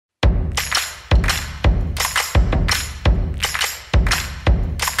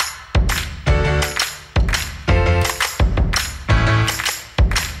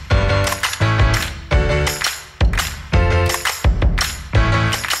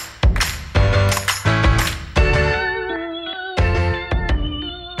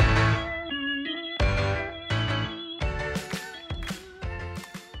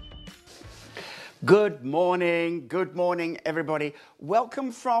Good morning, everybody.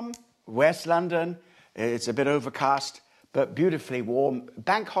 Welcome from West London. It's a bit overcast, but beautifully warm.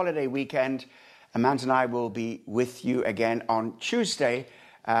 Bank holiday weekend. Amanda and I will be with you again on Tuesday,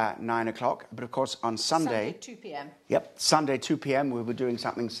 9 o'clock. But of course, on Sunday 2 p.m. Yep, Sunday, 2 p.m. We'll be doing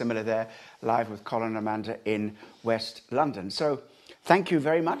something similar there, live with Colin Amanda in West London. So thank you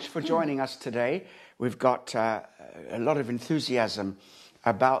very much for joining us today. We've got a lot of enthusiasm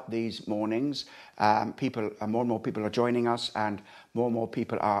about these mornings. More and more people are joining us, and more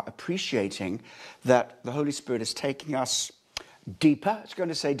people are appreciating that the Holy Spirit is taking us deeper. It's going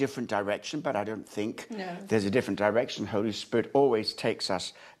to say different direction, but I don't think there's a different direction. Holy Spirit always takes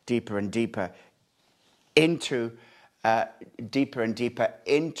us deeper and deeper into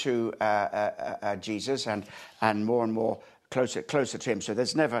Jesus, and more closer to Him. So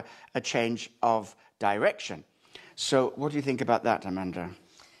there's never a change of direction. So what do you think about that, Amanda?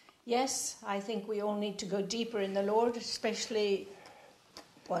 Yes, I think we all need to go deeper in the Lord, especially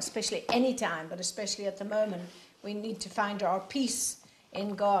any time, but especially at the moment. We need to find our peace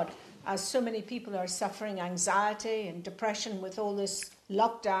in God, as so many people are suffering anxiety and depression with all this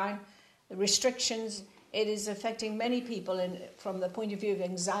lockdown, the restrictions. It is affecting many people from the point of view of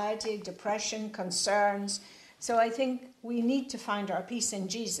anxiety, depression, concerns. So I think we need to find our peace in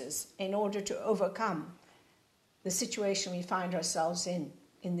Jesus in order to overcome the situation we find ourselves in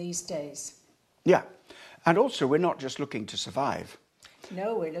these days. Yeah. And also, we're not just looking to survive.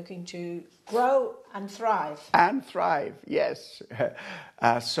 No, we're looking to grow and thrive. And thrive, yes.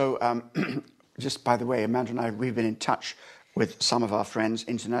 Just by the way, Amanda and I, we've been in touch with some of our friends,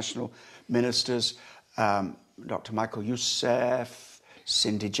 international ministers, Dr. Michael Youssef,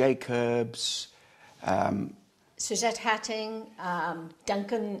 Cindy Jacobs, Suzette Hatting,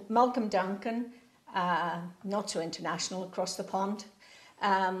 Malcolm Duncan, not so international, across the pond.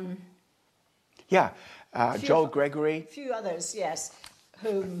 Joel Gregory. A few others, yes,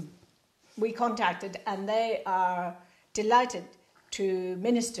 whom we contacted, and they are delighted to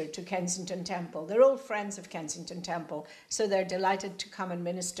minister to Kensington Temple. They're all friends of Kensington Temple, so they're delighted to come and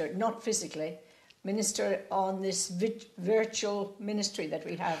minister, not physically, minister on this virtual ministry that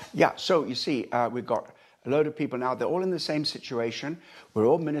we have. Yeah, so you see, we've got a load of people now. They're all in the same situation. We're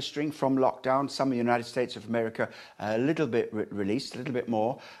all ministering from lockdown. Some of the United States of America a little bit released, a little bit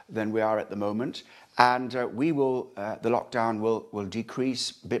more than we are at the moment. And the lockdown will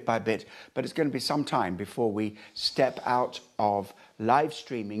decrease bit by bit. But it's going to be some time before we step out of live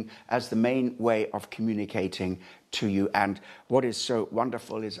streaming as the main way of communicating to you. And what is so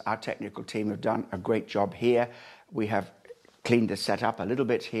wonderful is our technical team have done a great job here. We have cleaned the setup a little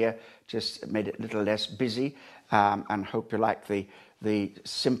bit here, just made it a little less busy, and hope you like the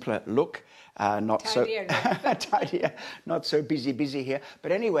simpler look. Not tidier, so tidier, not so busy here.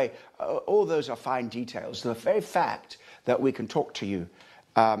 But anyway, all those are fine details. The very fact that we can talk to you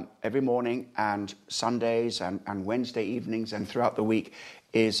every morning and Sundays and Wednesday evenings and throughout the week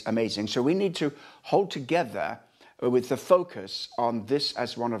is amazing. So we need to hold together with the focus on this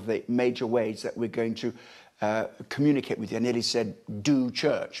as one of the major ways that we're going to communicate with you. I nearly said do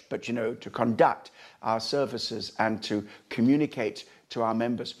church, but to conduct our services and to communicate to our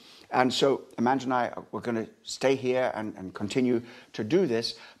members. And so Amanda and I, we're going to stay here and continue to do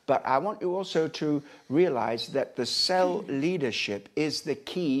this. But I want you also to realize that the cell leadership is the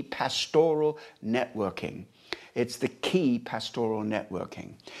key pastoral networking. It's the key pastoral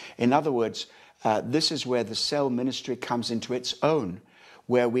networking. In other words, this is where the cell ministry comes into its own,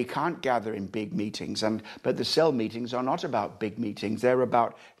 where we can't gather in big meetings. But the cell meetings are not about big meetings. They're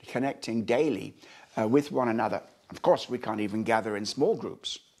about connecting daily with one another. Of course, we can't even gather in small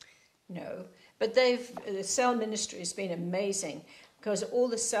groups. No, but the cell ministry has been amazing, because all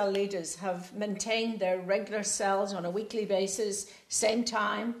the cell leaders have maintained their regular cells on a weekly basis, same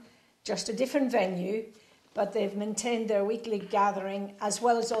time, just a different venue, but they've maintained their weekly gathering as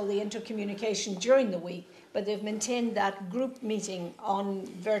well as all the intercommunication during the week. But they've maintained that group meeting on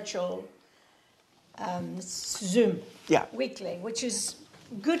virtual Zoom weekly, which is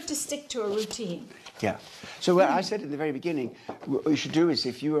good to stick to a routine. Yeah. So what I said in the very beginning, what you should do is,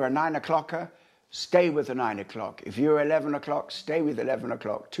 if you are a 9 o'clocker, stay with the 9 o'clock. If you're 11 o'clock, stay with 11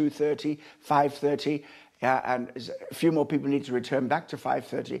 o'clock, 2:30, 5:30. And a few more people need to return back to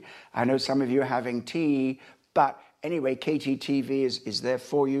 5:30. I know some of you are having tea, but anyway, KTTV is there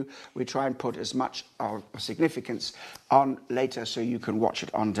for you. We try and put as much of significance on later so you can watch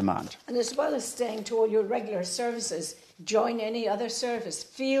it on demand. And as well as staying to all your regular services, join any other service.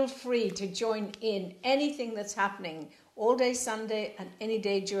 Feel free to join in anything that's happening all day Sunday and any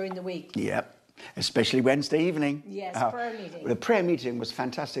day during the week. Yep. especially Wednesday evening. Yes, prayer meeting. The prayer meeting was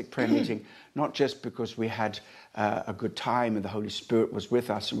fantastic prayer meeting, not just because we had a good time and the Holy Spirit was with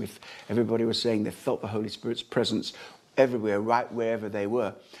us, and everybody was saying they felt the Holy Spirit's presence everywhere, right wherever they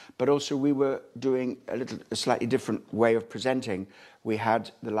were, but also we were doing a slightly different way of presenting. We had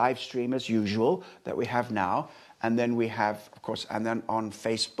the live stream as usual that we have now, and then we have, of course, and then on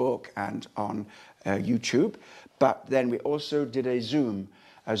Facebook and on YouTube, but then we also did a Zoom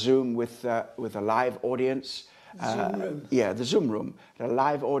with a live audience. Zoom room. Yeah, the Zoom room, a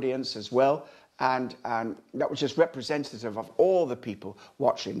live audience as well. And that was just representative of all the people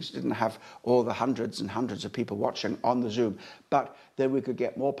watching. It didn't have all the hundreds and hundreds of people watching on the Zoom. But then we could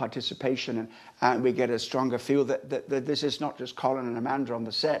get more participation and we get a stronger feel that this is not just Colin and Amanda on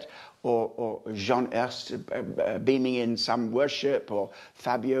the set or Jean Erst beaming in some worship or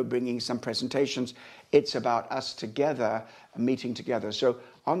Fabio bringing some presentations. It's about us together, meeting together. So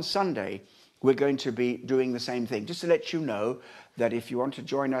on Sunday, we're going to be doing the same thing. Just to let you know that if you want to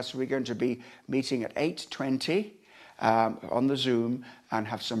join us, we're going to be meeting at 8:20 on the Zoom and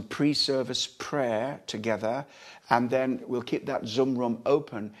have some pre-service prayer together. And then we'll keep that Zoom room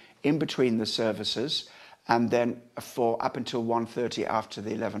open in between the services and then for up until 1:30 after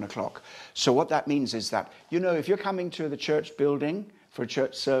the 11 o'clock. So what that means is that, if you're coming to the church building for a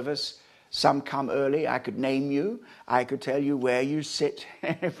church service, some come early. I could name you. I could tell you where you sit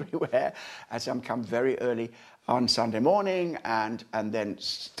everywhere. And some come very early on Sunday morning and then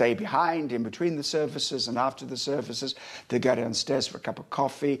stay behind in between the services and after the services. They go downstairs for a cup of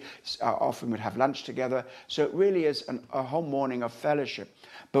coffee. Often we'd have lunch together. So it really is a whole morning of fellowship.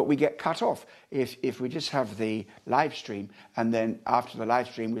 But we get cut off if we just have the live stream and then after the live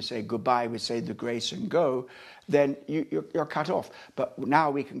stream we say goodbye, we say the grace and go, then you're cut off. But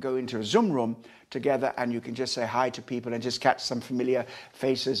now we can go into a Zoom room together and you can just say hi to people and just catch some familiar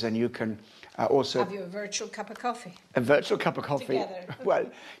faces, and you can also have you a virtual cup of coffee. A virtual cup of coffee. Together. Well,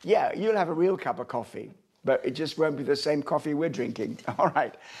 yeah, you'll have a real cup of coffee, but it just won't be the same coffee we're drinking. All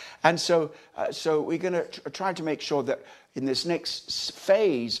right. And so we're going to try to make sure that in this next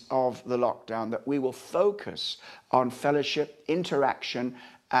phase of the lockdown that we will focus on fellowship, interaction,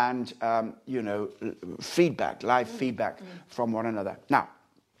 and, feedback, live feedback from one another. Now,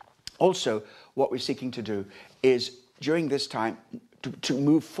 also what we're seeking to do is during this time to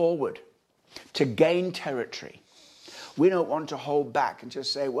move forward, to gain territory. We don't want to hold back and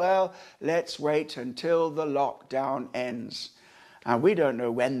just say, well, let's wait until the lockdown ends. And we don't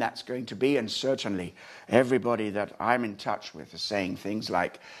know when that's going to be, and certainly everybody that I'm in touch with is saying things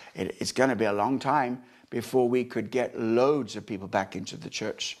like, it's going to be a long time before we could get loads of people back into the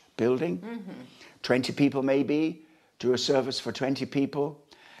church building. 20 people maybe, do a service for 20 people.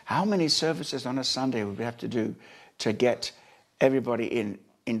 How many services on a Sunday would we have to do to get everybody in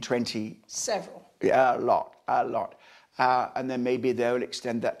 20? Several. Yeah, a lot. And then maybe they'll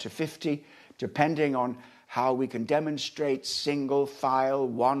extend that to 50, depending on how we can demonstrate single file,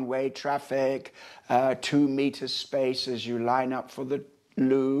 one-way traffic, 2 meter space as you line up for the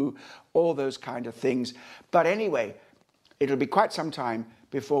loo, all those kind of things. But anyway, it'll be quite some time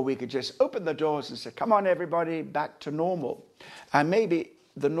before we could just open the doors and say, come on, everybody, back to normal. And maybe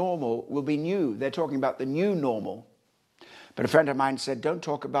the normal will be new. They're talking about the new normal. But a friend of mine said, don't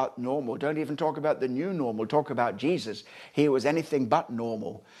talk about normal. Don't even talk about the new normal. Talk about Jesus. He was anything but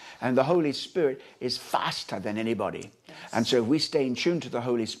normal. And the Holy Spirit is faster than anybody. Yes. And so if we stay in tune to the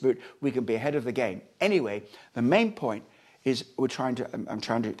Holy Spirit, we can be ahead of the game. Anyway, the main point is I'm trying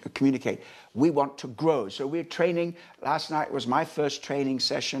to communicate. We want to grow. So we're training. Last night was my first training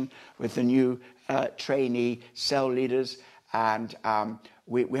session with the new trainee cell leaders. And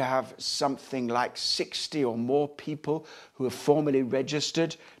we have something like 60 or more people who have formally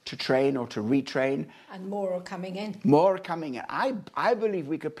registered to train or to retrain. And more are coming in. More are coming in. I believe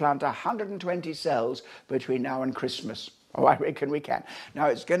we could plant 120 cells between now and Christmas. Oh, I reckon we can. Now,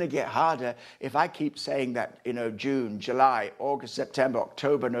 it's going to get harder if I keep saying that, June, July, August, September,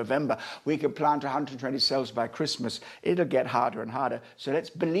 October, November, we can plant 120 cells by Christmas. It'll get harder and harder. So let's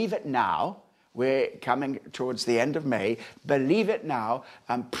believe it now. We're coming towards the end of May. Believe it now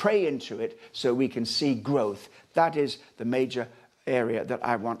and pray into it so we can see growth. That is the major area that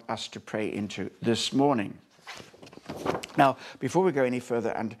I want us to pray into this morning. Now, before we go any further,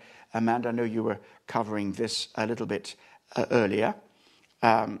 and Amanda, I know you were covering this a little bit earlier.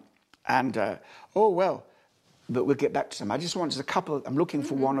 But we'll get back to some. I just wanted a couple. I'm looking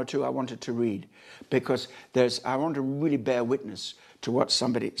for one or two I wanted to read because I want to really bear witness to what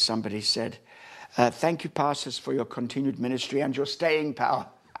somebody said. Thank you, pastors, for your continued ministry and your staying power.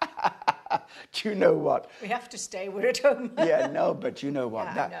 Do you know what? We have to stay. We're at home. Yeah, no, but you know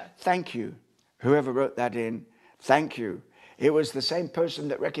what? Yeah, I know. Thank you. Whoever wrote that in, thank you. It was the same person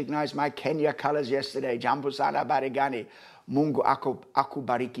that recognized my Kenya colors yesterday. Jambo sana barigani. Mungu aku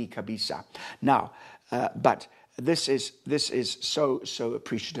bariki kabisa. Now, but this is so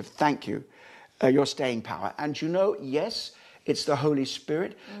appreciative. Thank you. Your staying power. And you know, yes, it's the Holy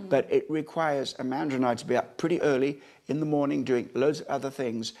Spirit, but it requires Amanda and I to be up pretty early in the morning doing loads of other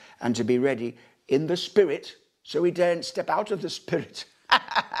things and to be ready in the Spirit, so we don't step out of the Spirit.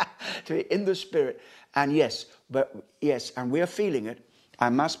 To be in the Spirit. And yes, and we're feeling it. I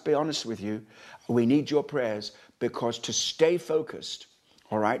must be honest with you. We need your prayers, because to stay focused,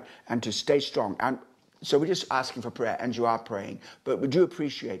 all right, and to stay strong. And so we're just asking for prayer, and you are praying. But we do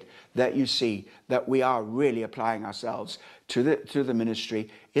appreciate that you see that we are really applying ourselves to the ministry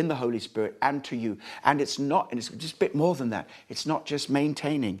in the Holy Spirit and to you. And it's just a bit more than that. It's not just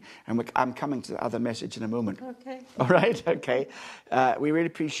maintaining. And I'm coming to the other message in a moment. Okay. All right? Okay. We really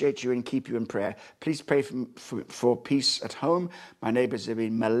appreciate you and keep you in prayer. Please pray for peace at home. My neighbors have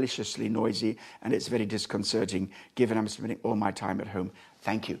been maliciously noisy, and it's very disconcerting, given I'm spending all my time at home.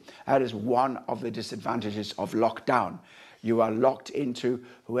 Thank you. That is one of the disadvantages of lockdown. You are locked into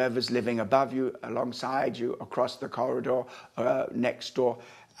whoever's living above you, alongside you, across the corridor, next door,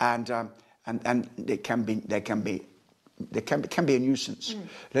 and it can be a nuisance.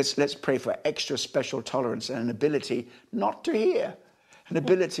 Let's pray for extra special tolerance and an ability not to hear, an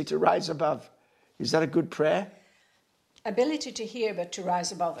ability to rise above. Is that a good prayer? Ability to hear, but to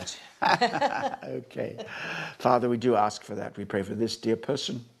rise above it. Okay. Father, we do ask for that. We pray for this dear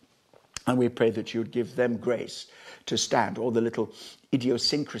person, and we pray that you would give them grace to stand all the little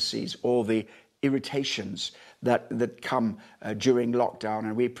idiosyncrasies, all the irritations that come during lockdown.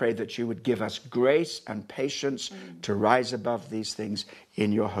 And we pray that you would give us grace and patience to rise above these things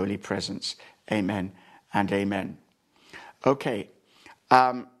in your holy presence. Amen and amen. Okay.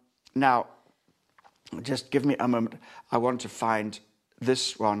 Now, just give me a moment. I want to find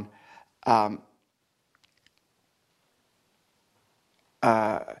this one.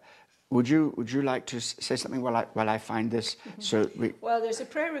 Would you like to say something while I find this? Well, there's a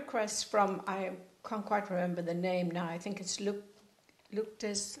prayer request from, I can't quite remember the name now. I think it's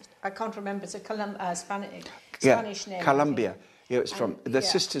Luctes. I can't remember. It's a Spanish name. Colombia. Yeah, it's from the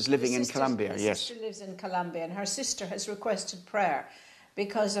sisters living in Colombia. The yes. sister lives in Colombia, and her sister has requested prayer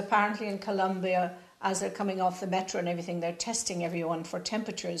because apparently in Colombia, as they're coming off the metro and everything, they're testing everyone for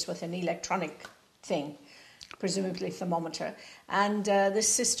temperatures with an electronic thing, presumably thermometer. And this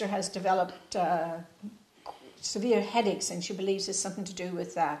sister has developed severe headaches, and she believes it's something to do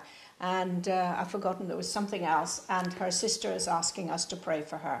with that. And I've forgotten there was something else, and her sister is asking us to pray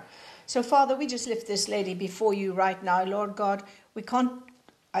for her. So, Father, we just lift this lady before you right now. Lord God, we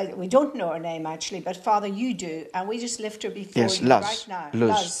don't know her name, actually, but Father, you do. And we just lift her before you right now.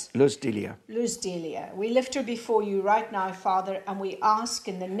 Luz Delia. Luz Delia. We lift her before you right now, Father, and we ask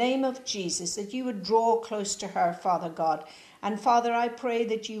in the name of Jesus that you would draw close to her, Father God. And Father, I pray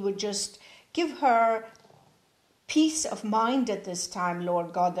that you would just give her peace of mind at this time,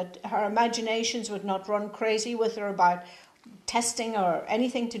 Lord God, that her imaginations would not run crazy with her about testing or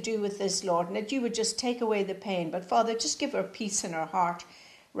anything to do with this, Lord, and that you would just take away the pain. But Father, just give her peace in her heart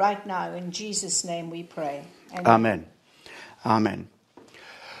right now. In Jesus' name we pray. Amen. Amen.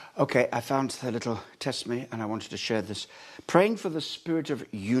 Okay, I found the little testimony and I wanted to share this. Praying for the spirit of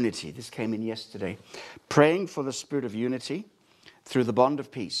unity. This came in yesterday. Praying for the spirit of unity through the bond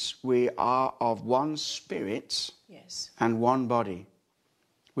of peace. We are of one spirit and one body.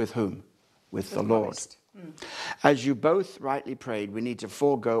 With whom? With the Lord. As you both rightly prayed, we need to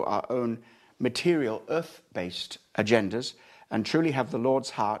forego our own material, earth-based agendas and truly have the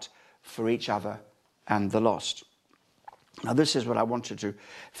Lord's heart for each other and the lost. Now, this is what I wanted to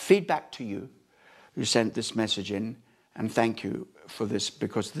feed back to you who sent this message in, and thank you for this,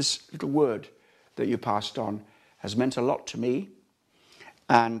 because this little word that you passed on has meant a lot to me.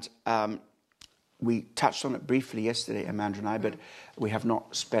 And we touched on it briefly yesterday, Amanda and I, but we have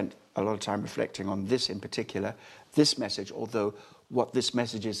not spent a lot of time reflecting on this in particular, this message, although what this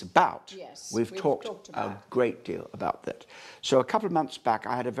message is about, we've talked a great deal about that. So a couple of months back,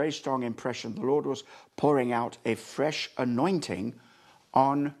 I had a very strong impression the Lord was pouring out a fresh anointing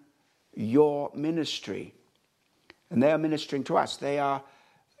on your ministry. And they are ministering to us. They are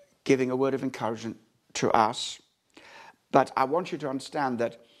giving a word of encouragement to us. But I want you to understand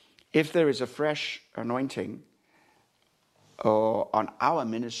that if there is a fresh anointing on our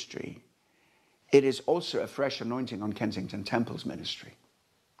ministry, it is also a fresh anointing on Kensington Temple's ministry.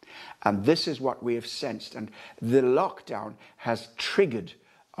 And this is what we have sensed. And the lockdown has triggered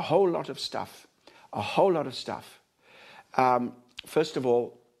a whole lot of stuff. First of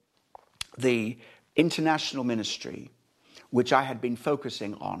all, the international ministry, which I had been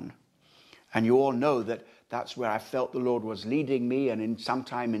focusing on. And you all know that that's where I felt the Lord was leading me. And in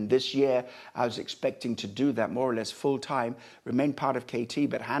sometime in this year, I was expecting to do that more or less full time, remain part of KT,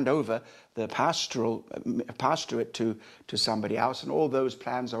 but hand over the pastorate to somebody else. And all those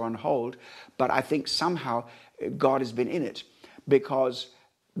plans are on hold. But I think somehow God has been in it, because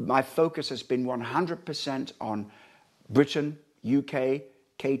my focus has been 100% on Britain, UK,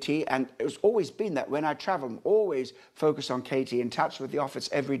 KT, and it's always been that when I travel, I'm always focused on KT, in touch with the office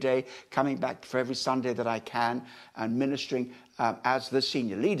every day, coming back for every Sunday that I can, and ministering as the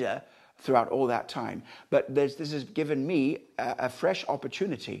senior leader throughout all that time. But this has given me a fresh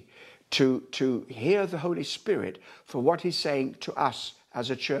opportunity to hear the Holy Spirit for what he's saying to us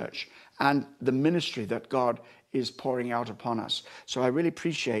as a church, and the ministry that God is pouring out upon us. So I really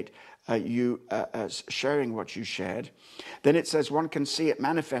appreciate you sharing what you shared. Then it says, one can see it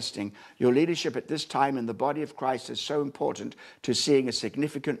manifesting. Your leadership at this time in the body of Christ is so important to seeing a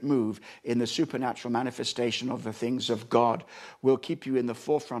significant move in the supernatural manifestation of the things of God. We'll keep you in the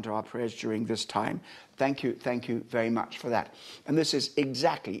forefront of our prayers during this time. Thank you very much for that. And this is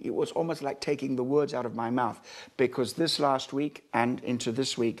exactly, it was almost like taking the words out of my mouth, because this last week and into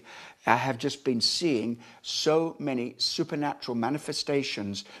this week, I have just been seeing so many supernatural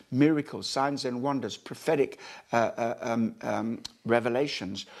manifestations, miracles, signs and wonders, prophetic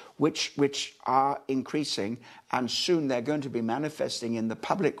revelations, which are increasing, and soon they're going to be manifesting in the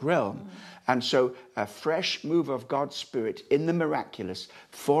public realm. And so a fresh move of God's Spirit in the miraculous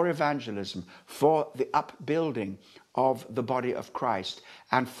for evangelism, for the upbuilding of the body of Christ,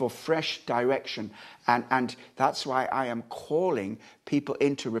 and for fresh direction. And that's why I am calling people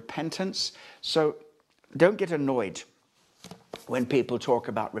into repentance. So don't get annoyed when people talk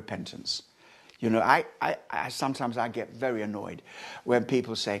about repentance. You know, I sometimes I get very annoyed when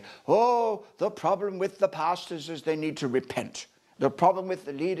people say, oh, the problem with the pastors is they need to repent. The problem with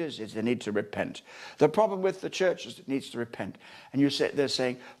the leaders is they need to repent. The problem with the church is it needs to repent. And you sit there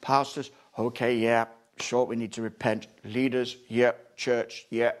saying, pastors, okay, yeah, sure, we need to repent. Leaders, yeah. Church,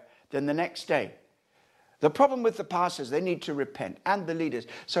 yeah. Then the next day, the problem with the pastors, they need to repent, and the leaders.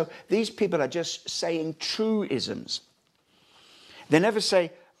 So these people are just saying truisms. They never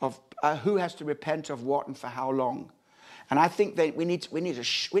say of who has to repent of what and for how long. And I think that we need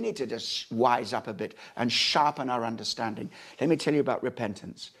to just wise up a bit and sharpen our understanding. Let me tell you about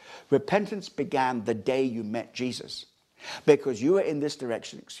repentance. Repentance began the day you met Jesus. Because you were in this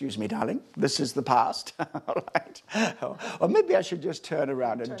direction. Excuse me, darling. This is the past. All right. Or maybe I should just turn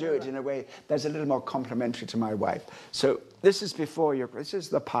around and do it in a way that's a little more complimentary to my wife. So this is this is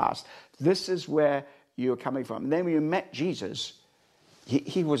the past. This is where you're coming from. And then when you met Jesus,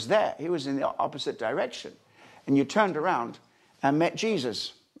 he was there. He was in the opposite direction. And you turned around and met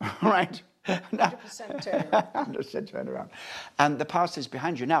Jesus. Right? 100% turn around. 100% turn around. And the past is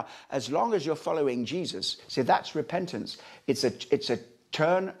behind you. Now, as long as you're following Jesus, see, that's repentance. It's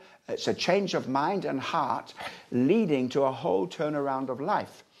a change of mind and heart leading to a whole turnaround of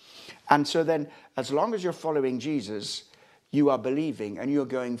life. And so then, as long as you're following Jesus, you are believing and you're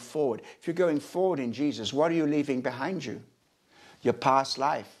going forward. If you're going forward in Jesus, what are you leaving behind you? Your past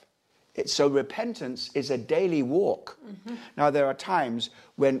life. So repentance is a daily walk. Mm-hmm. Now, there are times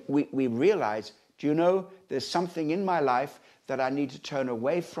when we realize, do you know, there's something in my life that I need to turn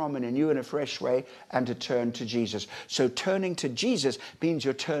away from in a new and a fresh way, and to turn to Jesus. So turning to Jesus means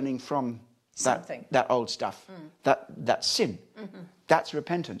you're turning from that old stuff, that sin. Mm-hmm. That's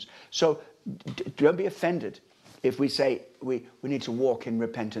repentance. So don't be offended if we say we need to walk in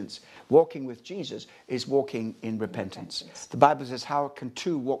repentance. Walking with Jesus is walking in repentance. The Bible says, how can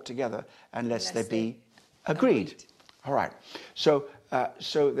two walk together unless they be agreed? All right. So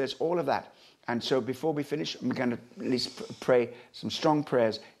there's all of that. And so before we finish, I'm going to at least pray some strong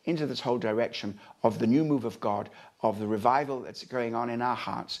prayers into this whole direction of the new move of God, of the revival that's going on in our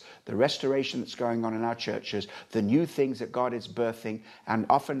hearts, the restoration that's going on in our churches, the new things that God is birthing, and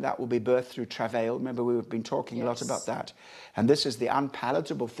often that will be birthed through travail. Remember, we've been talking a lot about that. And this is the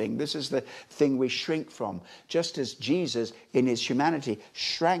unpalatable thing. This is the thing we shrink from. Just as Jesus, in his humanity,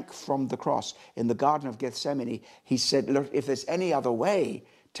 shrank from the cross in the Garden of Gethsemane, he said, look, if there's any other way,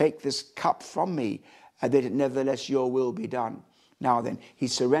 take this cup from me, and that nevertheless your will be done. Now then, he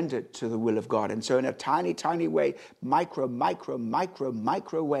surrendered to the will of God. And so in a tiny, tiny way, micro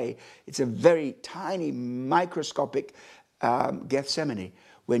way, it's a very tiny, microscopic Gethsemane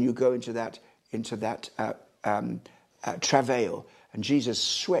when you go into that travail. and Jesus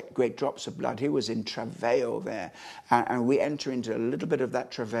sweat great drops of blood. He was in travail there. And we enter into a little bit of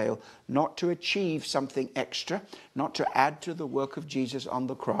that travail, not to achieve something extra, not to add to the work of Jesus on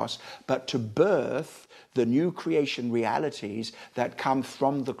the cross, but to birth the new creation realities that come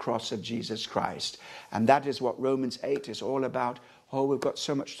from the cross of Jesus Christ. And that is what Romans 8 is all about. Oh, we've got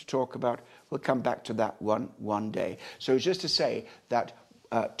so much to talk about. We'll come back to that one day. So it's just to say that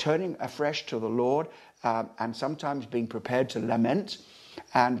turning afresh to the Lord, and sometimes being prepared to lament.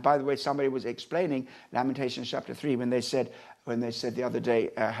 And by the way, somebody was explaining Lamentations chapter 3 when they said the other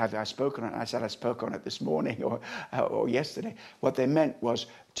day, have I spoken on it? I said I spoke on it this morning or yesterday. What they meant was,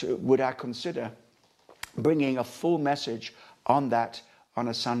 would I consider bringing a full message on that on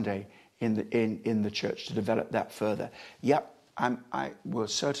a Sunday in the church to develop that further? Yep, I will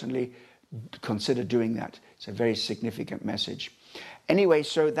certainly consider doing that. It's a very significant message. Anyway,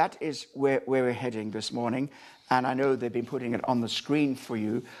 so that is where we're heading this morning. And I know they've been putting it on the screen for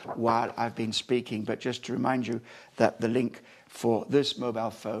you while I've been speaking. But just to remind you that the link for this mobile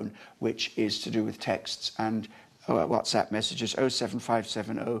phone, which is to do with texts and WhatsApp messages,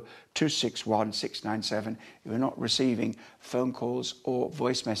 07570 261 697. You're not receiving phone calls or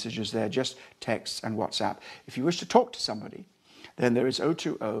voice messages there, just texts and WhatsApp. If you wish to talk to somebody, then there is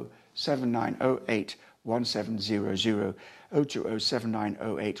 020 7908 1700, 020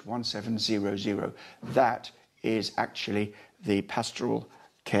 7908 1700. That is actually the pastoral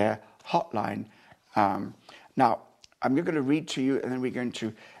care hotline. Now, I'm going to read to you, and then we're going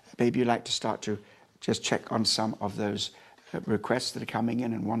to, maybe you'd like to start to just check on some of those requests that are coming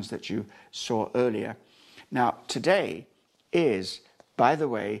in and ones that you saw earlier. Now, today is, by the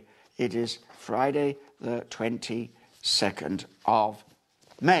way, it is Friday the 22nd of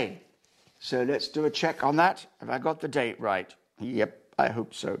May. So let's do a check on that. Have I got the date right? Yep, I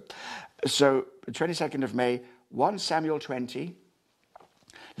hope so. So, the 22nd of May, 1 Samuel 20,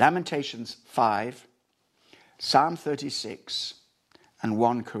 Lamentations 5, Psalm 36, and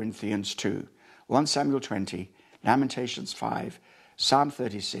 1 Corinthians 2. 1 Samuel 20, Lamentations 5, Psalm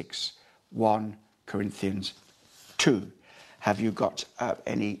 36, 1 Corinthians 2. Have you got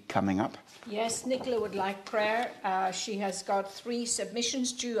any coming up? Yes, Nicola would like prayer. She has got 3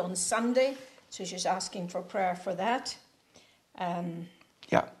 submissions due on Sunday, so she's asking for prayer for that.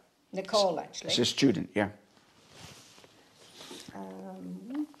 Yeah. Nicole, actually. It's a student, yeah.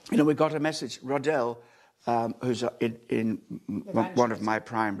 We got a message. Rodel, who's in one of my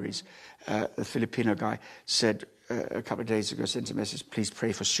primaries, a Filipino guy, said a couple of days ago, sent a message, please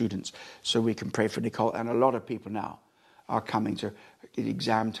pray for students. So we can pray for Nicole. And a lot of people now are coming to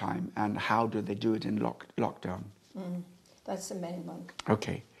exam time, and how do they do it in lockdown? That's the main one.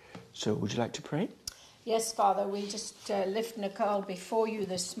 Okay. So would you like to pray? Yes, Father, we just lift Nicole before you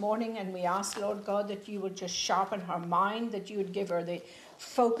this morning, and we ask, Lord God, that you would just sharpen her mind, that you would give her the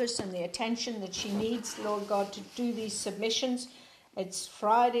focus and the attention that she needs, Lord God, to do these submissions. It's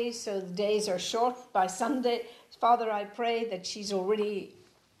Friday, so the days are short. By Sunday, Father, I pray that she's already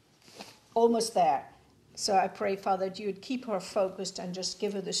almost there. So I pray, Father, that you would keep her focused and just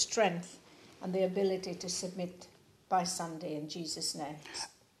give her the strength and the ability to submit by Sunday, in Jesus' name.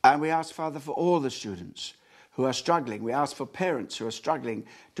 And we ask, Father, for all the students who are struggling. We ask for parents who are struggling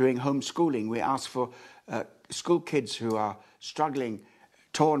doing homeschooling. We ask for school kids who are struggling,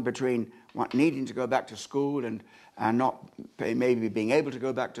 torn between needing to go back to school and not maybe being able to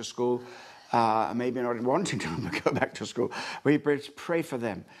go back to school, maybe not wanting to go back to school. We pray for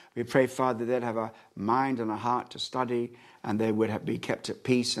them. We pray, Father, they'd have a mind and a heart to study, and they would be kept at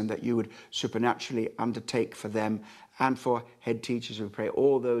peace, and that you would supernaturally undertake for them. And for head teachers, we pray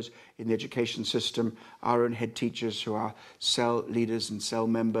all those in the education system, our own head teachers who are cell leaders and cell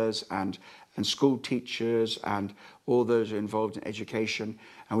members, and school teachers, and all those who are involved in education.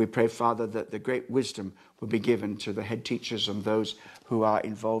 And we pray, Father, that the great wisdom will be given to the head teachers and those who are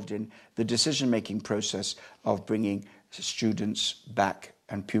involved in the decision-making process of bringing students back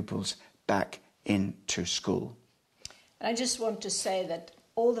and pupils back into school. And I just want to say that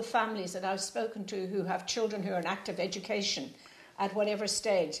all the families that I've spoken to who have children who are in active education at whatever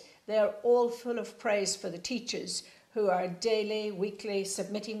stage, they're all full of praise for the teachers who are daily, weekly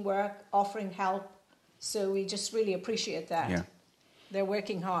submitting work, offering help. So we just really appreciate that. Yeah. They're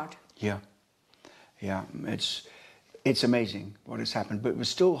working hard. Yeah. It's amazing what has happened, but we're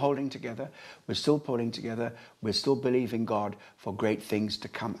still holding together. We're still pulling together. We're still believing God for great things to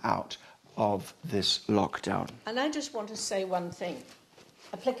come out of this lockdown. And I just want to say one thing,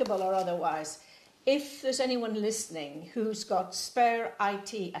 applicable or otherwise. If there's anyone listening who's got spare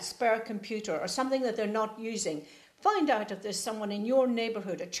IT, a spare computer, or something that they're not using, find out if there's someone in your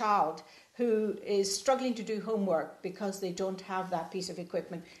neighbourhood, a child, who is struggling to do homework because they don't have that piece of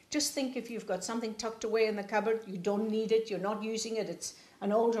equipment. Just think if you've got something tucked away in the cupboard, you don't need it, you're not using it, it's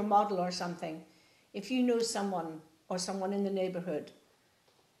an older model or something. If you know someone or someone in the neighbourhood,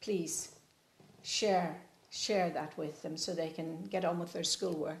 please share that with them so they can get on with their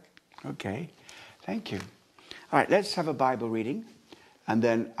schoolwork. Okay, thank you. All right, let's have a Bible reading, and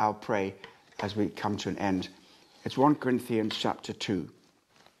then I'll pray as we come to an end. It's 1 Corinthians chapter 2.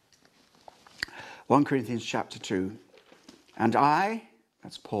 1 Corinthians chapter 2. And I,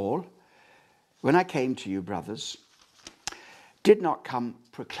 that's Paul, when I came to you, brothers, did not come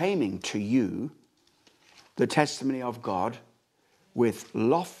proclaiming to you the testimony of God with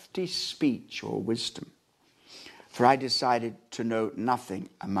lofty speech or wisdom. For I decided to know nothing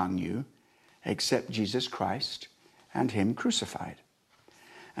among you except Jesus Christ and him crucified.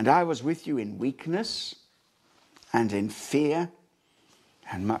 And I was with you in weakness and in fear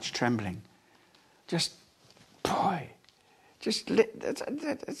and much trembling. It's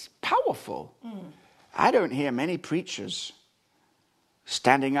powerful. I don't hear many preachers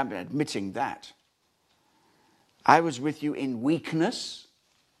standing up and admitting that. I was with you in weakness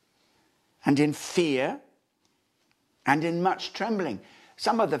and in fear and in much trembling.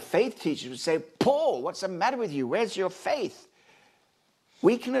 Some of the faith teachers would say, Paul, what's the matter with you? Where's your faith?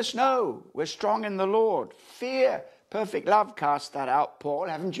 Weakness, no. We're strong in the Lord. Fear, perfect love casts that out, Paul.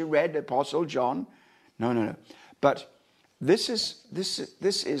 Haven't you read Apostle John? No. But this is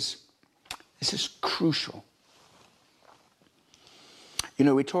crucial. You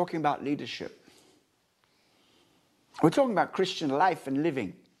know, we're talking about leadership. We're talking about Christian life and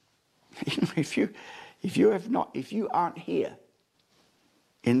living. You know, if you aren't here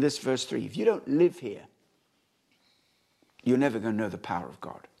in this verse 3, if you don't live here, you're never going to know the power of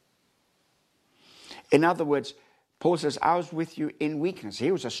God. In other words, Paul says, I was with you in weakness.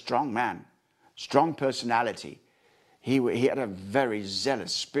 He was a strong man, strong personality. He had a very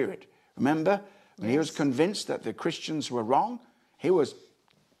zealous spirit. Remember, when he was convinced that the Christians were wrong, he was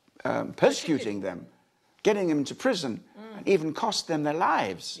persecuting them, getting them to prison, and even cost them their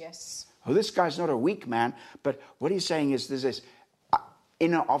lives. Yes. Oh, this guy's not a weak man, but what he's saying is this,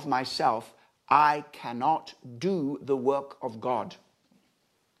 in and of myself, I cannot do the work of God.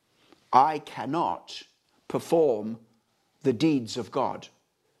 I cannot perform the deeds of God.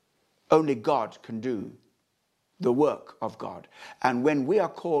 Only God can do the work of God. And when we are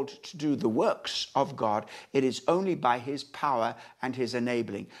called to do the works of God, it is only by his power and his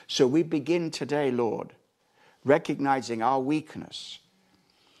enabling. So we begin today, Lord, recognizing our weakness.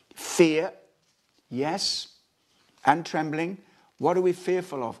 Fear, yes, and trembling. What are we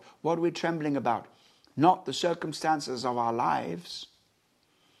fearful of? What are we trembling about? Not the circumstances of our lives.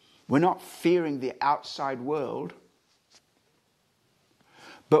 We're not fearing the outside world,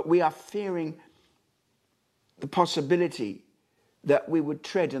 but we are fearing the possibility that we would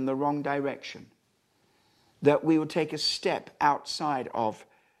tread in the wrong direction, that we would take a step outside of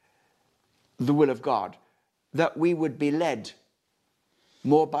the will of God, that we would be led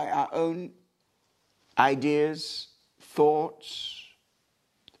more by our own ideas, thoughts,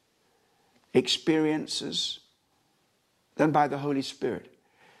 experiences than by the Holy Spirit.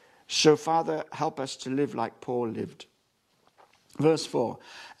 So, Father, help us to live like Paul lived. Verse 4,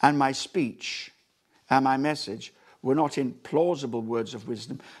 and my speech and my message were not in plausible words of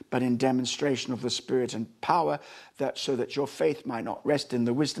wisdom, but in demonstration of the Spirit and power, so that your faith might not rest in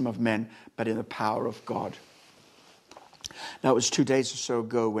the wisdom of men, but in the power of God. That was 2 days or so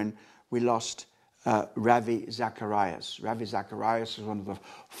ago when we lost Ravi Zacharias. Ravi Zacharias was one of the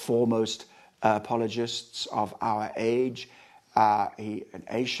foremost apologists of our age. An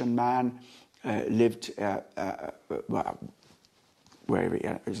Asian man, lived wherever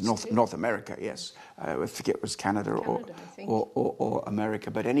it was, North America, yes. I forget it was Canada or America,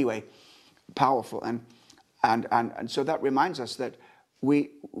 but anyway, powerful. And so that reminds us that we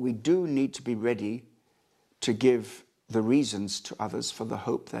do need to be ready to give the reasons to others for the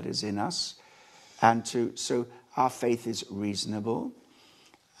hope that is in us, so our faith is reasonable.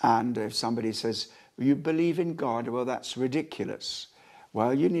 And if somebody says, you believe in God, well, that's ridiculous.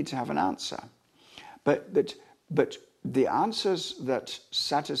 Well, you need to have an answer. But the answers that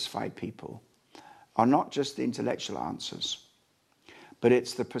satisfy people are not just the intellectual answers, but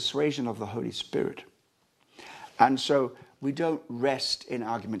it's the persuasion of the Holy Spirit. And so we don't rest in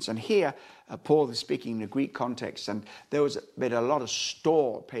arguments. And here, Paul is speaking in a Greek context, and there was paid a lot of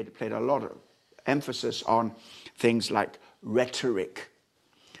emphasis on things like rhetoric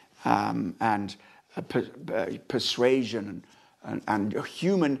and persuasion and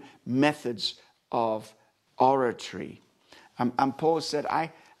human methods of oratory. And Paul said,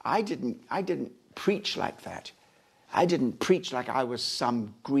 I I didn't preach like that. I didn't preach like I was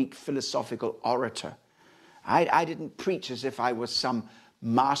some Greek philosophical orator. I didn't preach as if I was some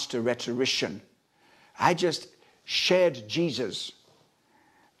master rhetorician. I just shared Jesus.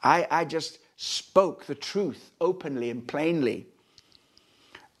 I just spoke the truth openly and plainly.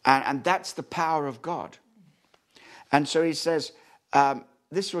 And that's the power of God. And so he says,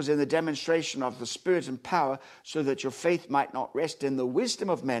 this was in the demonstration of the Spirit and power, so that your faith might not rest in the wisdom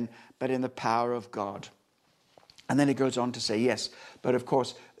of men, but in the power of God. And then he goes on to say, yes, but of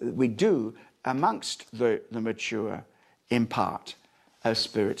course we do amongst the mature impart a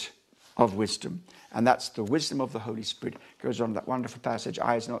spirit of wisdom. And that's the wisdom of the Holy Spirit. Goes on that wonderful passage,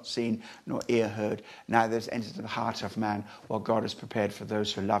 eyes not seen, nor ear heard, neither has entered into the heart of man what God has prepared for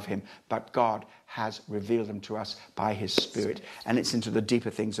those who love him. But God has revealed them to us by his Spirit. And it's into the deeper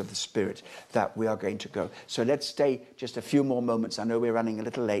things of the Spirit that we are going to go. So let's stay just a few more moments. I know we're running a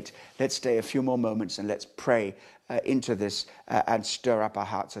little late. Let's stay a few more moments and let's pray into this and stir up our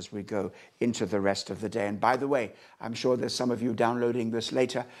hearts as we go into the rest of the day. And by the way, I'm sure there's some of you downloading this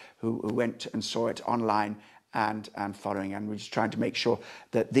later who went and saw it online and following. And we're just trying to make sure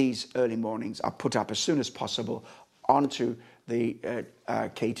that these early mornings are put up as soon as possible onto the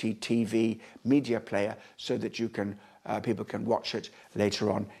KTTV media player so that you can people can watch it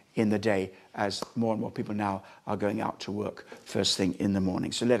later on in the day, as more and more people now are going out to work first thing in the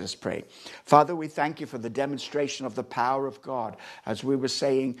morning. So let us pray. Father, we thank you for the demonstration of the power of God. As we were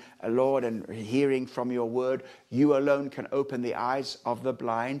saying, Lord, and hearing from your word, you alone can open the eyes of the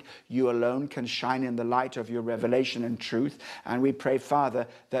blind. You alone can shine in the light of your revelation and truth. And we pray, Father,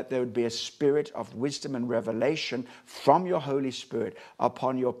 that there would be a spirit of wisdom and revelation from your Holy Spirit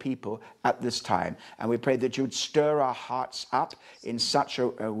upon your people at this time. And we pray that you would stir our hearts up in such a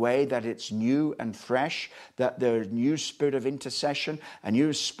way that it's new and fresh, that there is a new spirit of intercession, a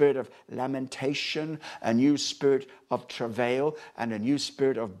new spirit of lamentation, a new spirit of travail, and a new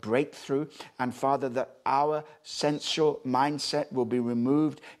spirit of breakthrough. And Father, that our sensual mindset will be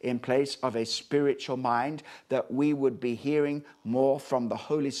removed in place of a spiritual mind, that we would be hearing more from the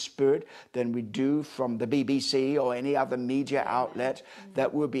Holy Spirit than we do from the BBC or any other media outlet,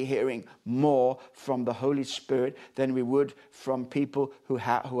 that we'll be hearing more from the Holy Spirit than we would from people who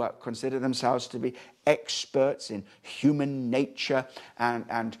consider themselves to be experts in human nature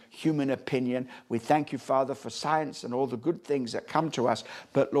and human opinion. We thank you, Father, for science and all the good things that come to us.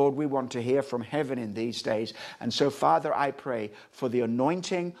 But Lord, we want to hear from heaven in these days. And so, Father, I pray for the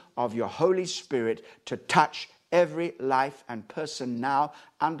anointing of your Holy Spirit to touch every life and person now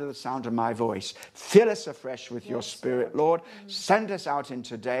under the sound of my voice. Fill us afresh with your Spirit, Lord. Send us out in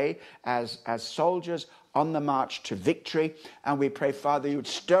today as soldiers on the march to victory. And we pray, Father, you would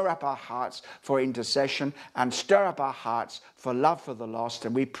stir up our hearts for intercession and stir up our hearts for love for the lost.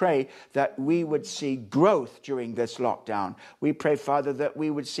 And we pray that we would see growth during this lockdown. We pray, Father, that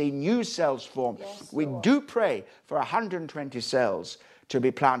we would see new cells form. We do pray for 120 cells to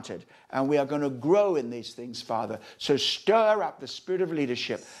be planted. And we are going to grow in these things, Father. So stir up the spirit of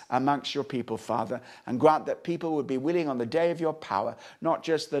leadership amongst your people, Father, and grant that people would be willing on the day of your power. Not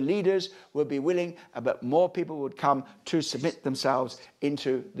just the leaders would be willing, but more people would come to submit themselves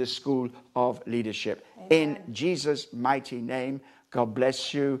into the school of leadership. Amen. In Jesus' mighty name, God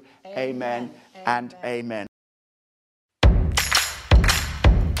bless you. Amen, and amen.